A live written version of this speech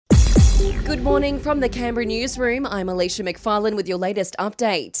Good morning from the Canberra newsroom. I'm Alicia McFarlane with your latest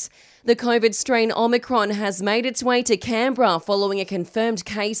update. The COVID strain Omicron has made its way to Canberra following a confirmed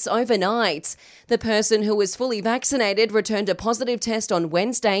case overnight. The person who was fully vaccinated returned a positive test on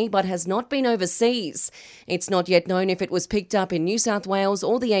Wednesday but has not been overseas. It's not yet known if it was picked up in New South Wales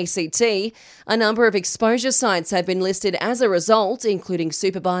or the ACT. A number of exposure sites have been listed as a result, including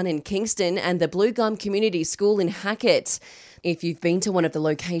Superbarn in Kingston and the Blue Gum Community School in Hackett. If you've been to one of the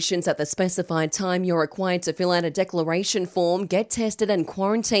locations at the specified time, you're required to fill out a declaration form, get tested and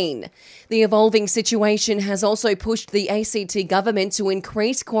quarantine. The evolving situation has also pushed the ACT government to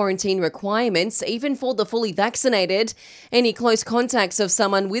increase quarantine requirements, even for the fully vaccinated. Any close contacts of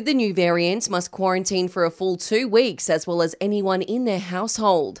someone with the new variant must quarantine for a full 2 weeks, as well as anyone in their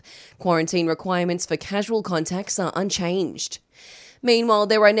household. Quarantine requirements for casual contacts are unchanged. Meanwhile,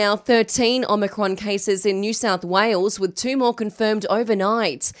 there are now 13 Omicron cases in New South Wales, with 2 more confirmed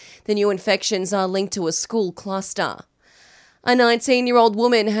overnight. The new infections are linked to a school cluster. A 19-year-old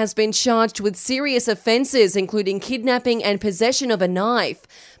woman has been charged with serious offences, including kidnapping and possession of a knife.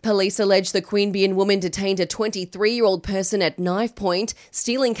 Police allege the Queanbeyan woman detained a 23-year-old person at knife point,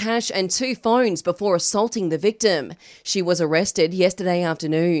 stealing cash and 2 phones before assaulting the victim. She was arrested yesterday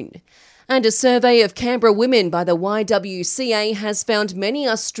afternoon. And a survey of Canberra women by the YWCA has found many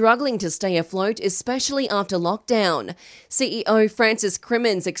are struggling to stay afloat, especially after lockdown. CEO Frances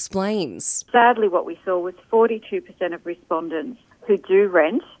Crimmins explains. Sadly, what we saw was 42% of respondents who do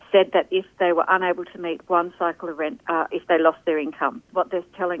rent said that if they were unable to meet one cycle of rent, if they lost their income. What they're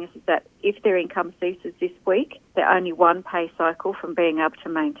telling us is that if their income ceases this week, they're only one pay cycle from being able to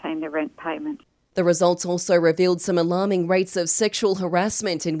maintain their rent payment. The results also revealed some alarming rates of sexual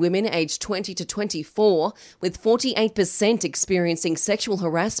harassment in women aged 20 to 24, with 48% experiencing sexual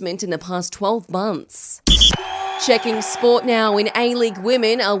harassment in the past 12 months. Checking sport now in A-League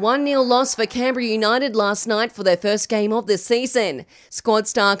Women, a 1-0 loss for Canberra United last night for their first game of the season. Squad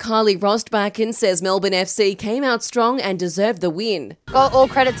star Kylie Rostbacken says Melbourne FC came out strong and deserved the win. Got all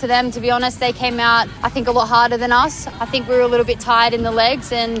credit to them, to be honest. They came out, I think, a lot harder than us. I think we were a little bit tired in the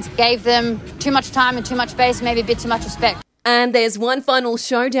legs and gave them too much time and too much space, maybe a bit too much respect. And there's one final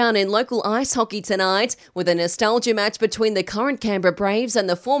showdown in local ice hockey tonight, with a nostalgia match between the current Canberra Braves and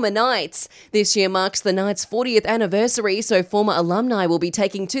the former Knights. This year marks the Knights' 40th anniversary, so former alumni will be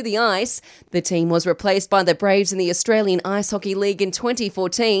taking to the ice. The team was replaced by the Braves in the Australian Ice Hockey League in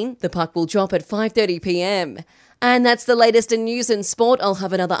 2014. The puck will drop at 5:30 p.m. And that's the latest in news and sport. I'll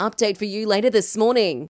have another update for you later this morning.